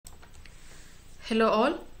Hello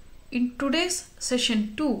all. In today's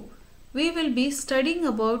session 2, we will be studying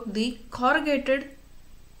about the corrugated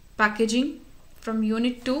packaging from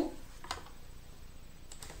unit 2.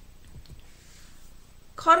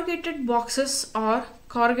 Corrugated boxes or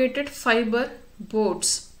corrugated fiber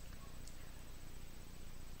boards.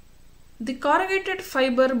 The corrugated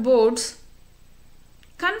fiber boards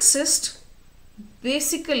consist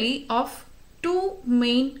basically of two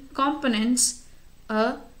main components,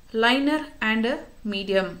 a liner and a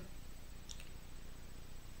medium.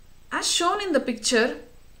 As shown in the picture,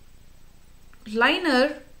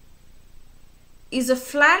 liner is a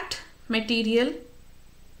flat material,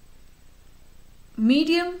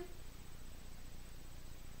 medium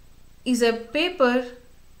is a paper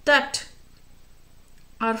that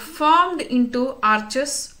are formed into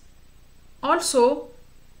arches, also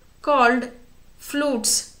called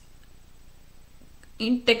flutes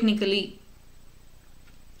technically.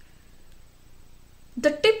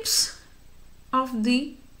 The tips of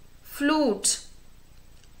the flutes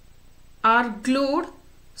are glued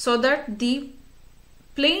so that the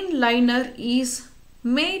plain liner is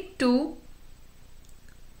made to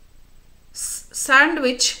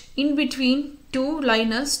sandwich in between two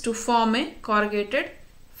liners to form a corrugated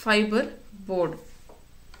fiber board.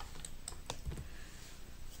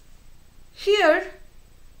 Here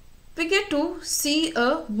we get to see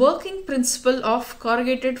a working principle of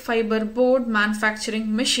corrugated fiber board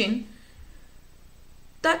manufacturing machine,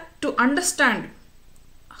 that to understand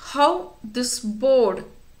how this board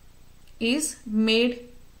is made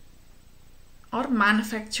or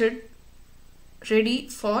manufactured ready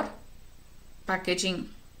for packaging.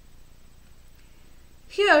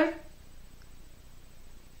 Here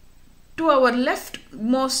to our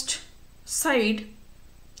leftmost side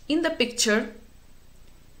in the picture,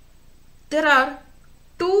 there are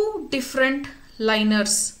two different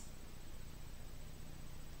liners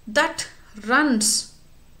that runs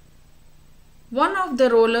one of the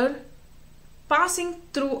roller passing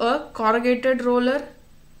through a corrugated roller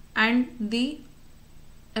and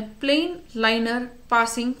a plain liner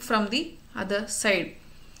passing from the other side,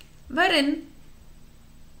 wherein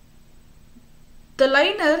the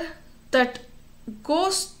liner that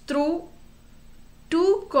goes through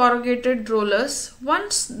two corrugated rollers,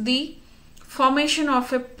 once the formation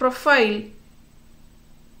of a profile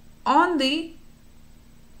on the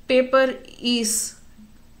paper is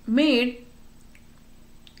made,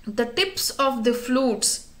 the tips of the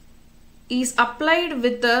flutes is applied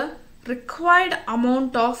with the required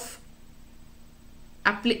amount of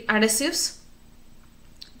adhesives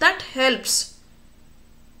that helps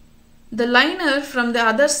the liner from the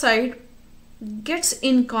other side gets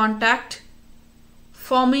in contact,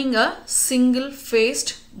 forming a single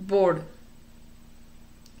faced board.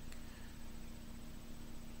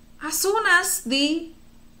 As soon as the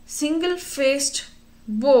single faced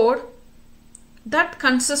board that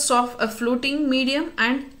consists of a fluting medium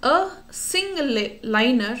and a single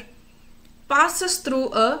liner passes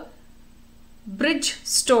through a bridge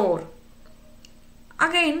store,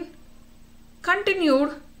 again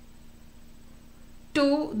continued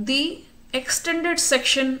to the extended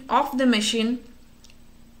section of the machine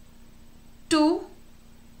to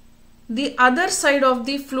the other side of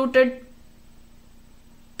the fluted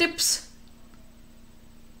tips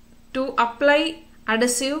to apply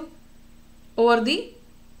adhesive over the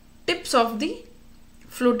tips of the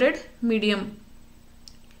fluted medium.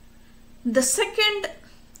 The second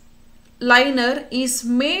liner is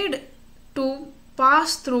made to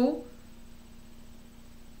pass through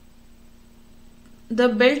the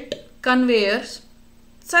belt conveyors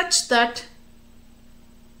such that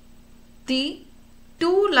the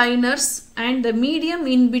two liners and the medium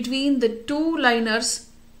in between the two liners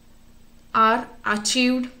are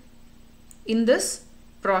achieved in this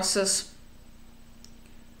process.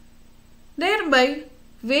 Thereby,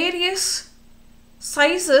 various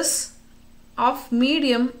sizes of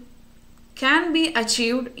medium can be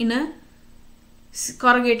achieved in a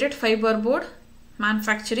corrugated fiber board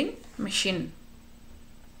manufacturing machine.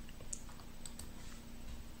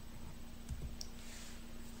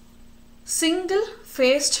 Single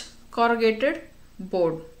faced corrugated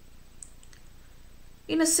board.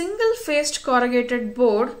 In a single faced corrugated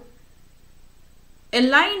board, a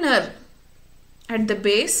liner at the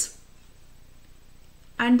base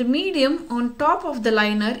and the medium on top of the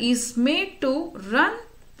liner is made to run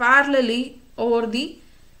parallelly over the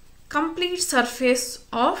complete surface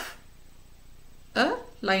of a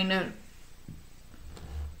liner.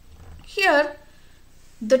 Here,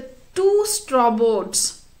 the two straw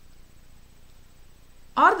boards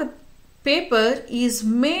or the paper is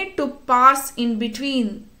made to pass in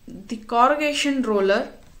between the corrugation roller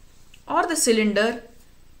or the cylinder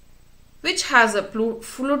which has a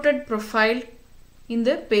fluted profile in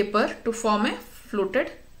the paper to form a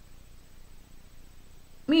fluted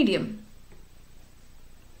medium.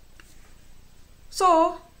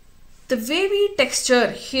 So the wavy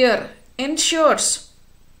texture here ensures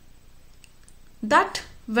that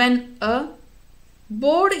when a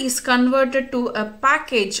board is converted to a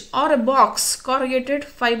package or a box, corrugated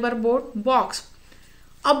fiber board box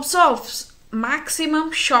absorbs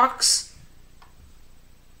maximum shocks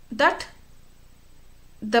that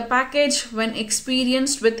the package when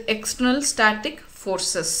experienced with external static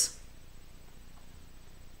forces.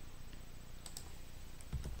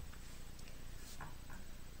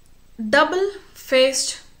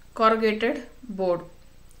 Double-faced corrugated board.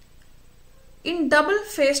 In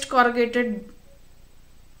double-faced corrugated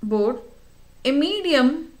board, a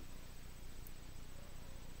medium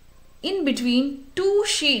in between two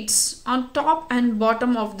sheets on top and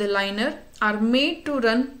bottom of the liner are made to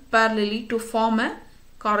run parallelly to form a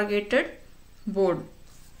corrugated board.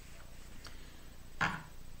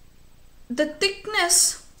 The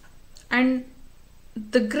thickness and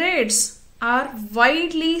the grades are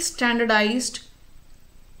widely standardized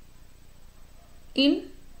in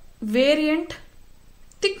variant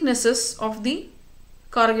thicknesses of the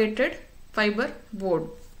corrugated fiber board,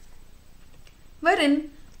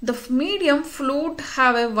 wherein the medium flute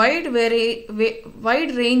have a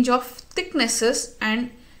wide range of thicknesses and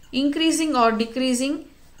increasing or decreasing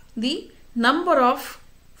the number of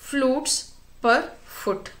flutes per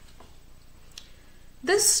foot.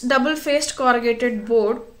 This double-faced corrugated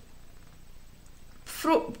board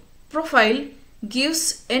profile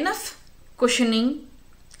gives enough cushioning,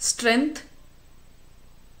 strength,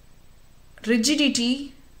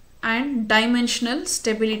 rigidity and dimensional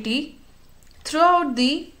stability throughout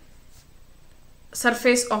the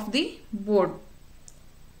surface of the board.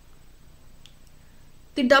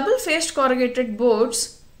 The double-faced corrugated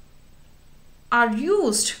boards are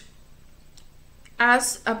used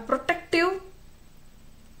as a protective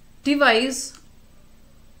device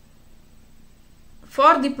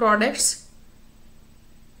for the products.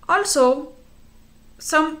 Also,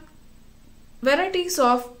 some varieties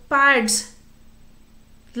of pads,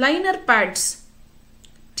 liner pads,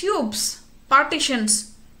 tubes,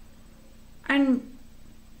 partitions, and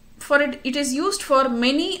for it is used for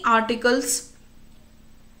many articles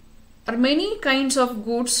or many kinds of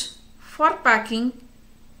goods for packing,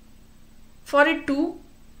 for it to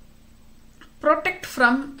protect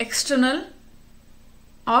from external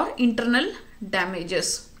or internal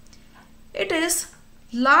damages. It is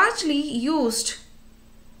largely used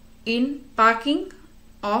in packing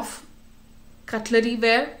of cutlery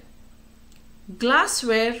ware,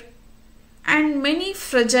 glassware and many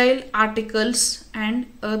fragile articles and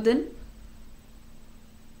earthen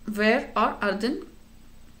ware or earthen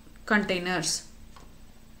containers.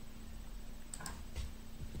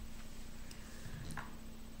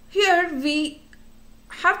 Here we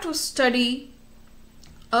have to study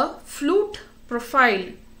a flute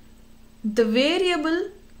profile, the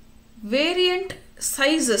variant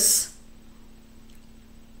sizes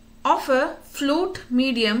of a flute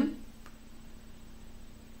medium,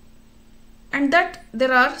 and that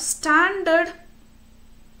there are standard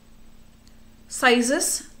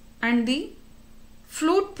sizes and the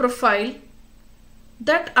flute profile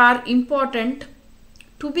that are important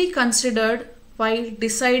to be considered while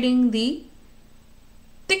deciding the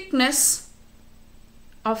thickness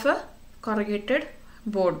of a corrugated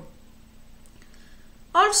board.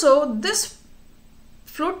 Also, this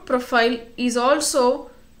flute profile is also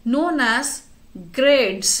known as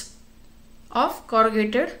grades of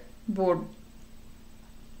corrugated board.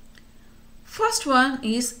 First one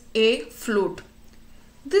is A flute.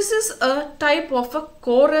 This is a type of a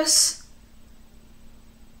chorus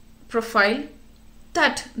profile,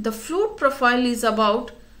 that the flute profile is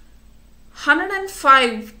about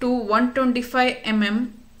 105 to 125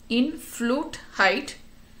 mm in flute height.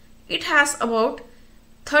 It has about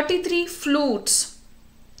 33 flutes,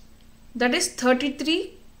 that is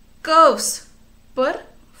 33 curves per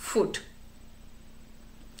foot.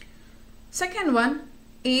 Second one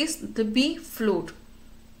is the B flute.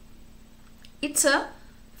 It's a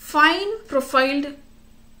fine profiled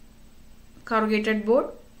corrugated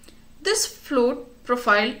board. This flute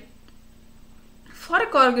profile for a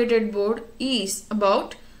corrugated board is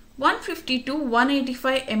about 150 to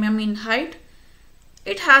 185 mm in height.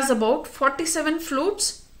 It has about 47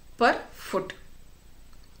 flutes per foot.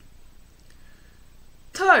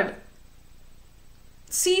 Third,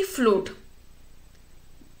 C flute.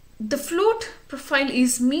 The flute profile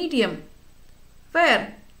is medium,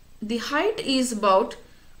 where The height is about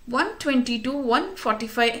 120 to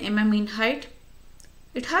 145 mm in height.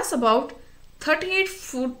 It has about 38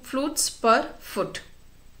 flutes per foot.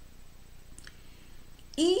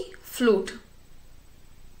 E flute.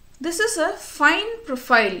 This is a fine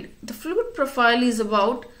profile. The flute profile is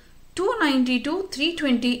about 290 to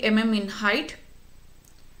 320 mm in height.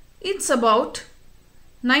 It's about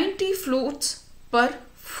 90 flutes per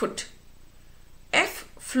foot. F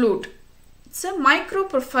flute. It's a micro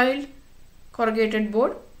profile corrugated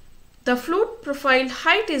board. The flute profile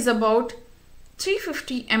height is about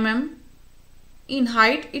 350 mm in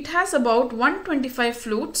height. It has about 125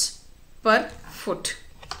 flutes per foot.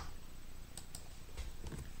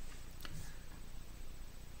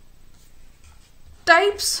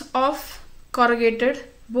 Types of corrugated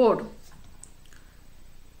board.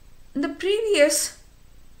 In the previous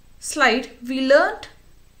slide, we learned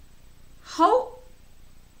how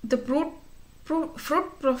the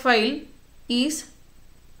fruit profile is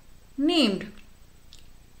named.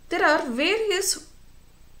 There are various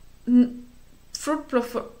fruit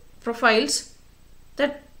profiles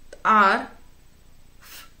that are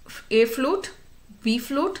A flute, B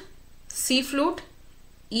flute, C flute,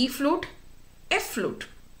 E flute, F flute.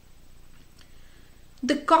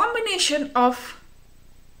 The combination of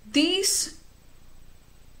these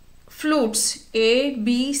flutes A,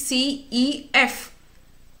 B, C, E, F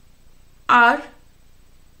are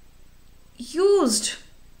used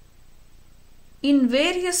in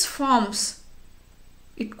various forms.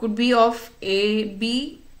 It could be of A,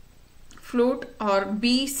 B flute or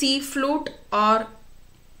B, C flute or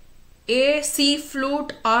A, C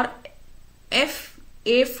flute or F,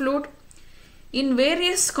 A flute. In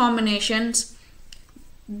various combinations,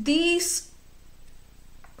 these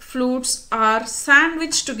flutes are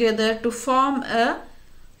sandwiched together to form a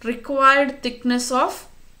required thickness of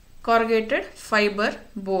corrugated fiber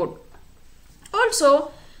board.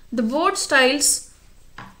 Also, the board styles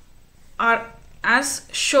are as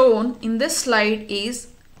shown in this slide is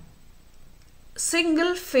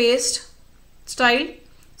single faced style,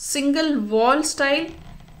 single wall style,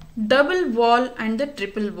 double wall and the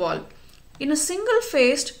triple wall. In a single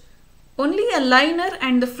faced, only a liner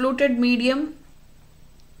and the fluted medium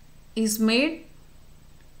is made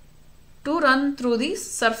to run through the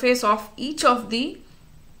surface of each of the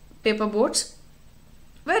paper boards,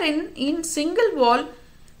 wherein in single wall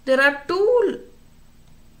there are two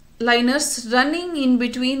liners running in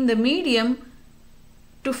between the medium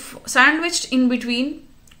to sandwiched in between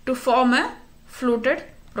to form a fluted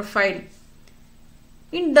profile.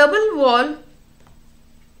 In double wall,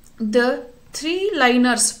 the three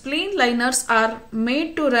liners, plain liners are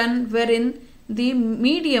made to run wherein the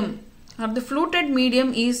medium or the fluted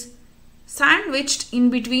medium is sandwiched in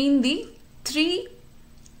between the three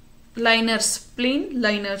liners, plain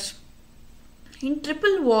liners. In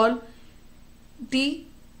triple wall, the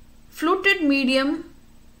fluted medium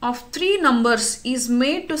of three numbers is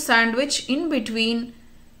made to sandwich in between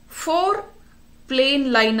four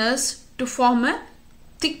plain liners to form a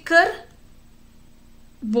thicker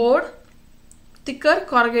board, thicker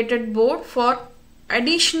corrugated board for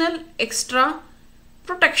additional extra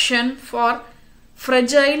protection for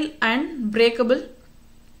fragile and breakable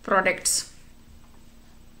products.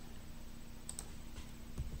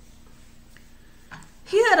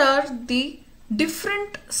 Here are the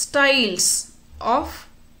different styles of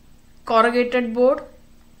corrugated board.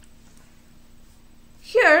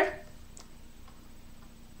 Here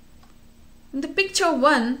in the picture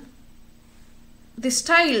 1, the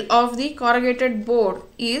style of the corrugated board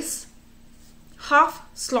is half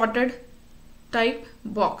slotted type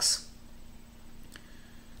box.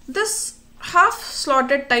 This half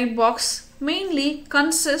slotted type box mainly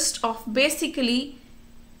consists of basically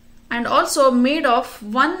and also made of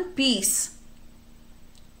one piece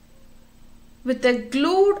with a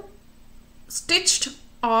glued, stitched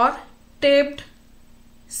or taped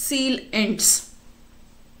seal ends.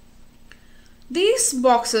 These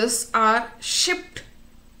boxes are shipped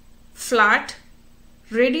flat,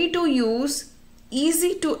 ready to use,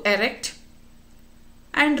 easy to erect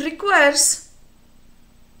and requires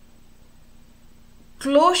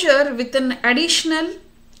closure with an additional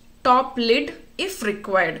top lid if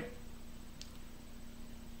required.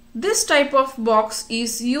 This type of box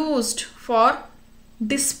is used for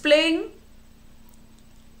displaying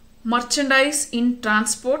merchandise in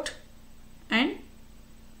transport and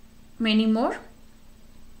many more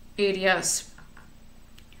areas.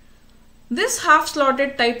 This half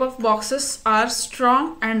slotted type of boxes are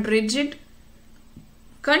strong and rigid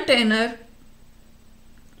container,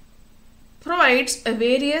 provides a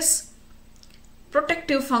various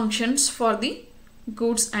protective functions for the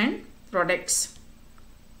goods and products.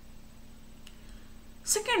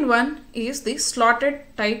 Second one is the slotted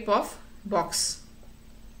type of box.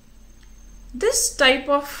 This type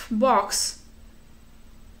of box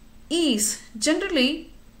is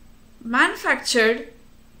generally manufactured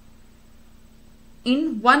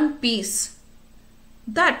in one piece,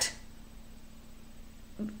 that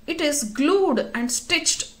it is glued and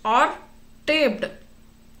stitched or taped.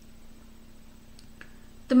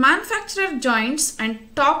 The manufacturer joints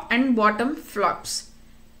and top and bottom flaps.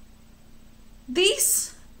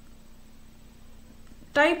 These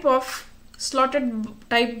type of slotted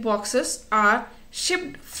type boxes are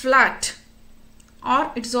shipped flat,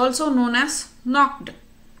 or it is also known as knocked,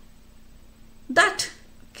 that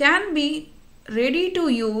can be ready to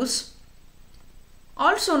use,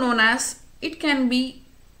 also known as it can be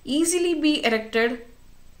easily be erected,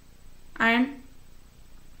 and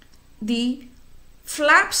the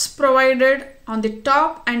flaps provided on the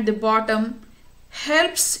top and the bottom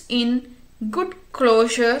helps in good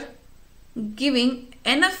closure, giving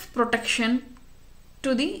enough protection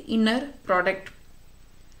to the inner product.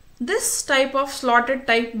 This type of slotted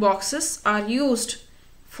type boxes are used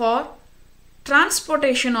for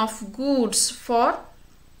transportation of goods for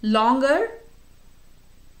longer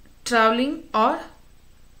traveling or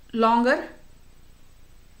longer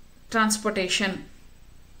transportation.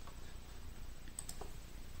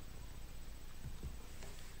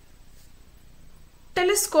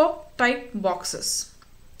 Telescope type boxes.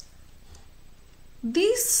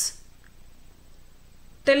 These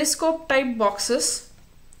telescope type boxes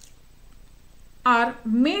are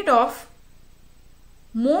made of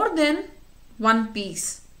more than one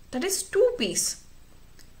piece, that is two pieces,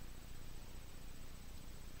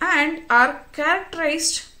 and are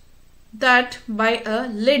characterized that by a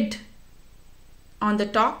lid on the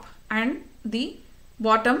top and the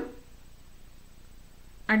bottom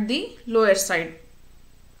at the lower side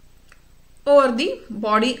over the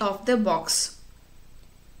body of the box.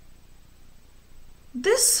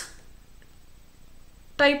 This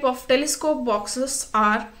type of telescope boxes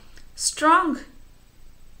are strong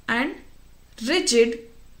and rigid,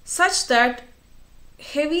 such that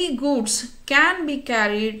heavy goods can be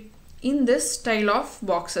carried in this style of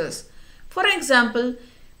boxes. For example,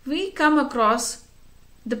 we come across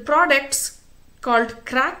the products called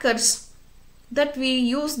crackers that we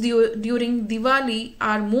use during Diwali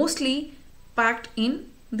are mostly packed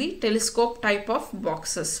in the telescope type of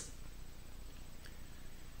boxes.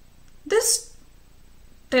 This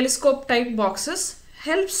telescope type boxes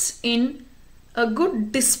helps in a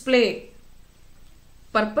good display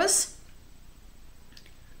purpose.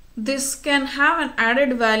 This can have an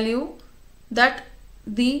added value that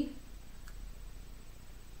the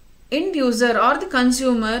end user or the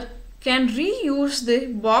consumer can reuse the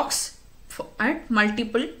box at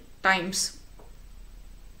multiple times.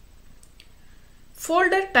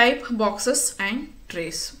 Folder type boxes and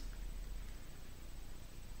trays.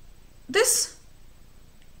 This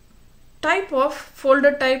type of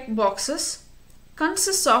folder type boxes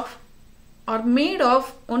consists of or made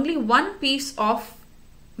of only one piece of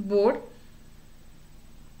board.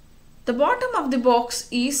 The bottom of the box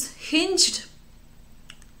is hinged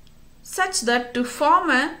such that to form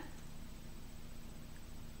a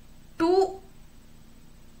two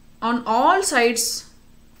on all sides,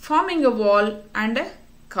 forming a wall and a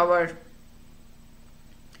cover.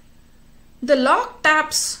 The lock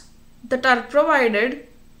tabs that are provided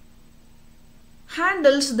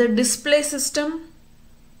handles the display system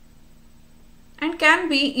and can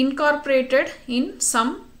be incorporated in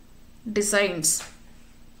some designs.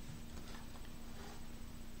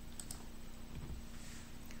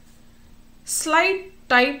 Slide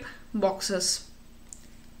type boxes.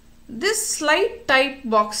 This slide type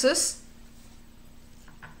boxes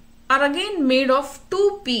are again made of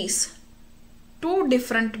two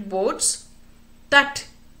different boards that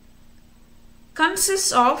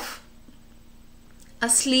consists of a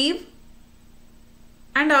sleeve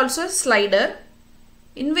and also a slider,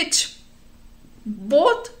 in which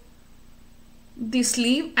both the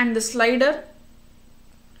sleeve and the slider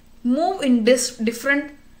move in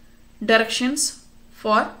different directions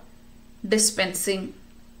for dispensing.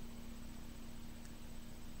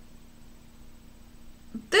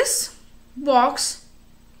 This box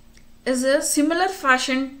is a similar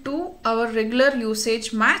fashion to our regular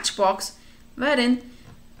usage matchbox, wherein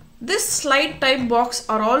this slide type box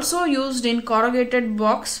are also used in corrugated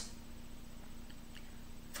box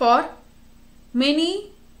for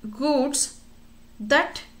many goods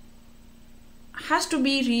that has to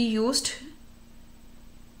be reused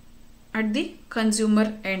at the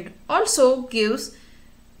consumer end. Also gives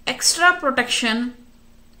extra protection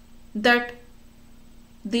that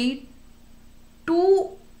the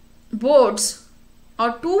two boards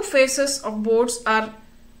or two faces of boards are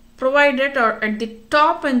provided or at the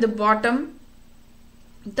top and the bottom,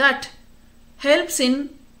 that helps in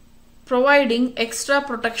providing extra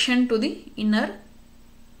protection to the inner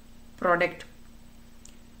product.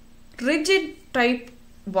 Rigid type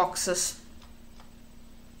boxes.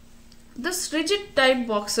 This rigid type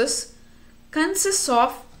boxes consists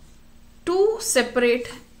of two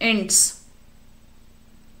separate ends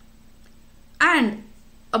and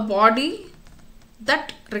a body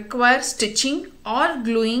that requires stitching or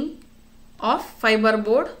gluing of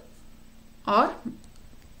fiberboard or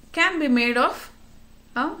can be made of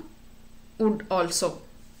wood also.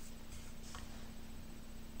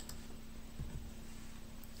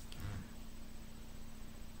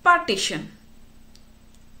 Partition.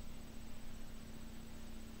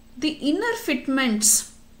 The inner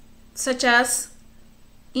fitments such as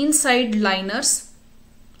inside liners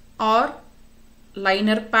or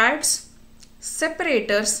liner pads,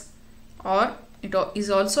 separators, or it is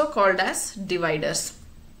also called as dividers,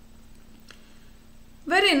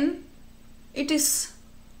 wherein it is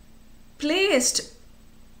placed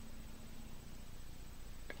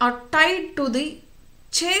or tied to the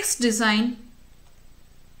chase design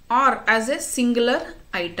or as a singular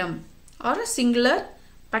item or a singular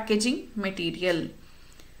packaging material.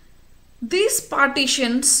 These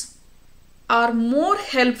partitions are more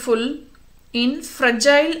helpful in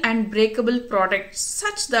fragile and breakable products,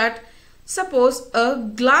 such that suppose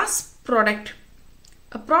a glass product,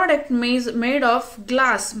 a product made of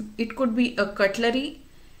glass, it could be a cutlery,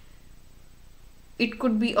 it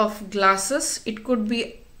could be of glasses, it could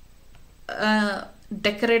be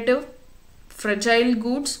decorative fragile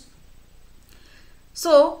goods.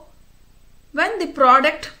 So when the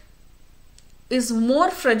product is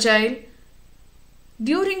more fragile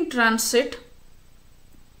during transit,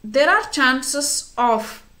 there are chances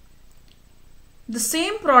of the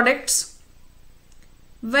same products,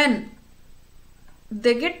 when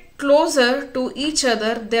they get closer to each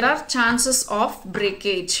other, there are chances of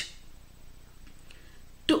breakage.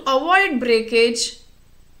 To avoid breakage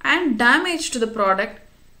and damage to the product,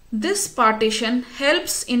 this partition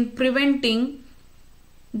helps in preventing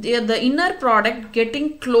the inner product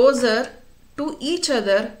getting closer to each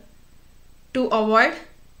other to avoid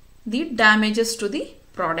the damages to the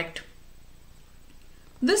product.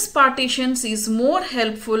 This partitions is more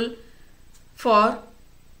helpful for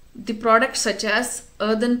the products such as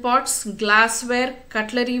earthen pots, glassware,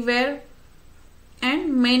 cutleryware,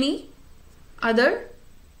 and many other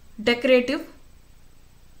decorative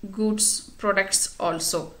goods products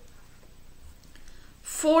also.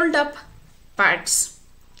 Fold up pads.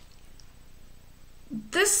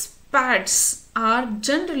 These pads are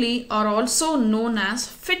generally or also known as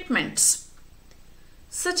fitments,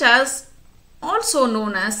 such as also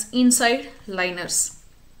known as inside liners,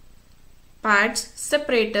 pads,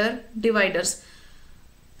 separator, dividers.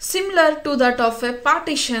 Similar to that of a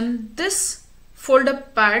partition, this fold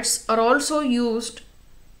up pads are also used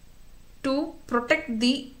to protect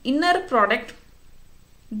the inner product,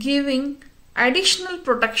 giving additional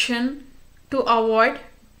protection to avoid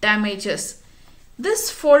damages.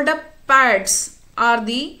 These fold up pads are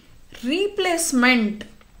the replacement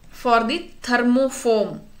for the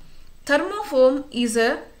thermofoam. Thermofoam is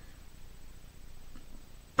a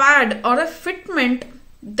pad or a fitment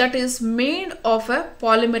that is made of a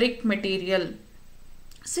polymeric material.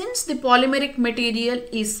 Since the polymeric material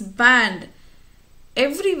is banned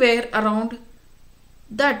everywhere around,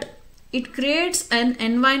 that it creates an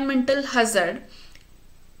environmental hazard,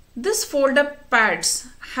 these fold up pads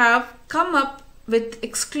have come up with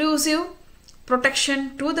exclusive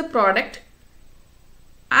protection to the product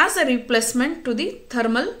as a replacement to the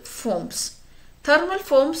thermal foams. Thermal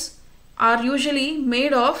foams are usually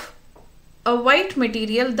made of a white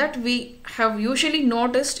material that we have usually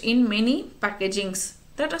noticed in many packagings,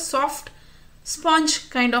 that a soft sponge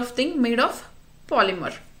kind of thing made of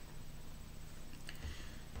polymer.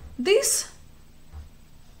 These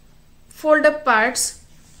fold up pads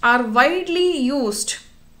are widely used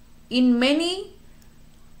in many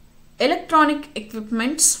electronic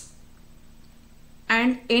equipments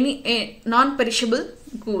and any non-perishable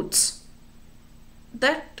goods.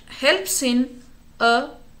 That helps in a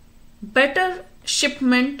better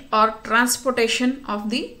shipment or transportation of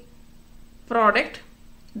the product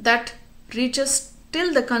that reaches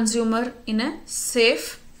till the consumer in a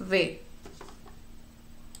safe way.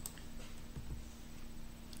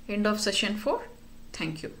 End of session 4.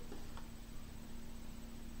 Thank you.